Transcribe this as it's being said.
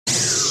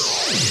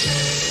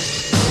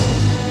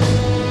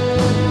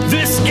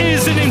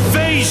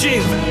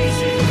invasion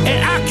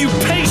and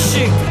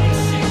occupation.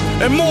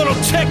 Immortal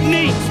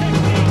technique.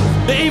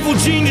 The evil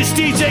genius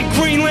DJ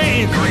Green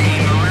Lantern.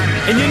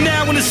 And you're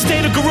now in a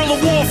state of guerrilla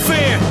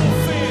warfare.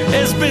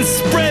 It's been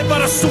spread by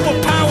the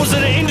superpowers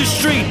of the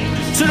industry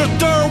to the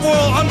third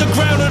world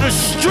underground of the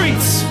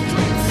streets.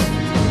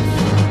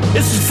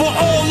 This is for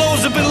all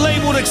those that have been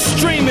labeled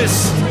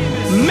extremists,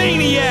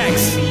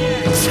 maniacs,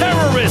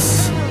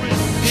 terrorists.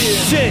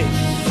 Shit.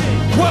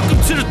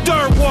 Welcome to the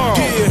third world.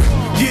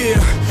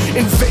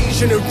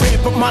 Invasion and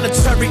rampant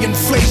monetary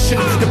inflation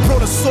that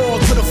brought us all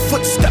to the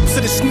footsteps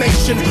of this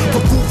nation.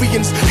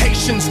 Peruvians,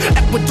 Haitians,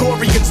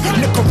 Ecuadorians,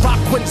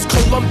 Nicaraguans,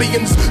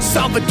 Colombians,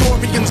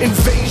 Salvadorians.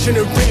 Invasion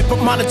and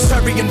rampant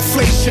monetary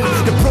inflation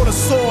that brought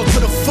us all to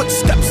the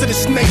footsteps of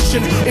this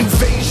nation.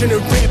 Invasion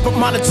and rampant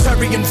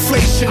monetary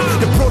inflation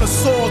that brought us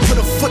all to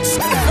the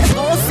footsteps.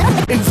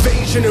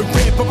 Invasion and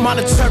rampant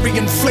monetary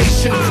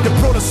inflation that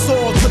brought us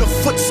all to the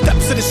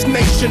footsteps of this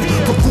nation.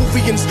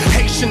 Peruvians,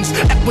 Haitians,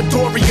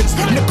 Ecuadorians,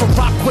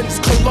 Nicaraguans,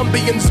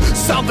 Colombians,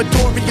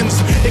 Salvadorians.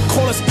 They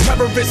call us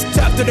terrorists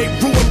after they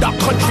ruined our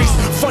countries.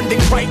 Funding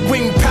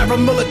right-wing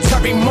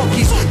paramilitary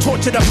monkeys.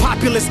 Torture the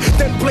populace,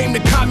 then blame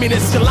the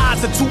communists. Your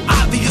lies are too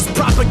obvious,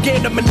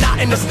 propaganda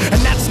monotonous.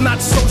 And that's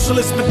not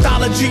socialist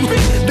mythology.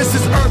 This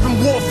is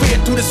urban warfare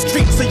through the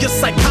streets of your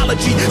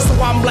psychology. So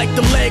I'm like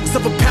the legs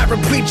of a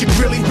paraplegic,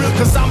 really.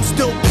 Cause I'm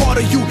still part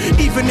of you,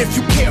 even if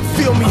you can't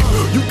feel me.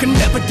 You can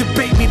never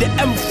debate me. The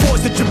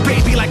M4's at your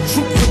baby like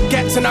troops with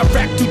gats in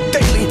Iraq do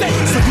daily.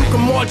 So you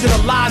can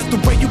marginalize the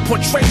way you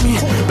portray me,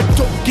 but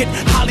don't get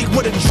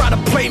Hollywood and try to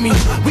play me.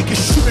 We can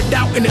shoot it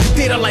out in the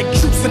theater like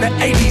troops in the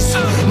 80s.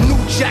 New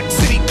Jack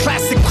City,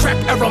 classic crap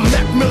era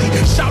Mac Millie.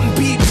 Shouting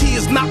BET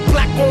is not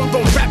black owned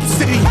on Rap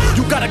City.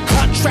 You got a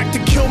contract to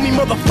kill me,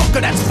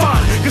 motherfucker, that's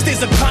fine. Cause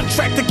there's a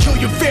contract to kill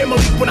your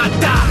family when I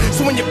die.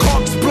 So when your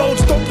car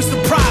explodes, don't be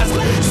surprised.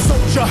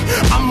 Soldier,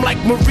 I'm like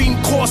Marine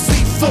Corps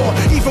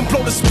C4. Even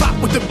blow the spot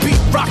with the beat,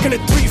 rocking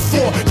a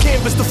 3-4.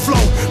 Canvas the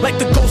flow like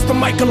the ghost of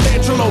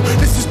Michelangelo.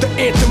 This is the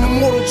anthem,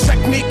 Immortal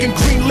technique and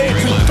Green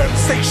Lantern. Don't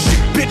say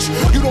shit, bitch.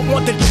 You don't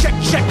want the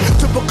check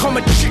to become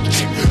a chick.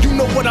 You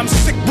know what I'm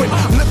sick with.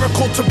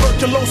 Lyrical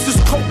tuberculosis,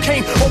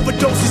 cocaine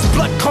overdoses,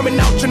 blood coming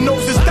out your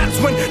noses. That's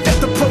when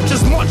death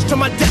approaches. March to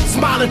my death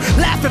smiling.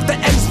 Laugh if the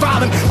end's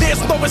violent.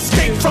 There's no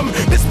escape from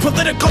this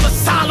political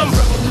asylum.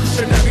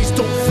 Revolutionaries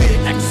don't fear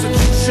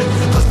execution,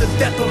 cause the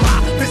death of my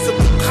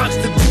visible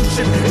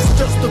constitution is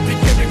just the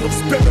beginning of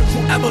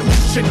spiritual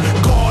evolution.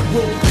 God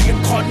will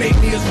reincarnate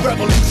me as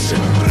revolution.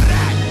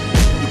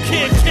 You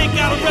can't take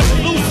out a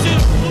revolution.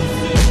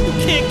 You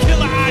can't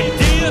kill an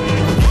idea.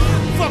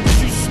 Fuck,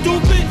 is you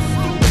stupid?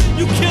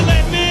 You kill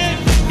that man,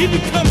 he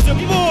becomes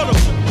immortal.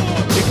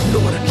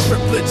 Ignore the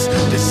triplets.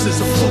 This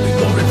is a fully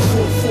loaded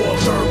 4-4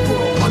 third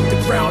world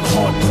underground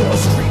hardcore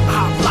street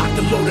hop locked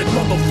and loaded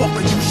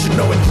motherfucker. You should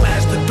know it.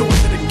 Glass the door.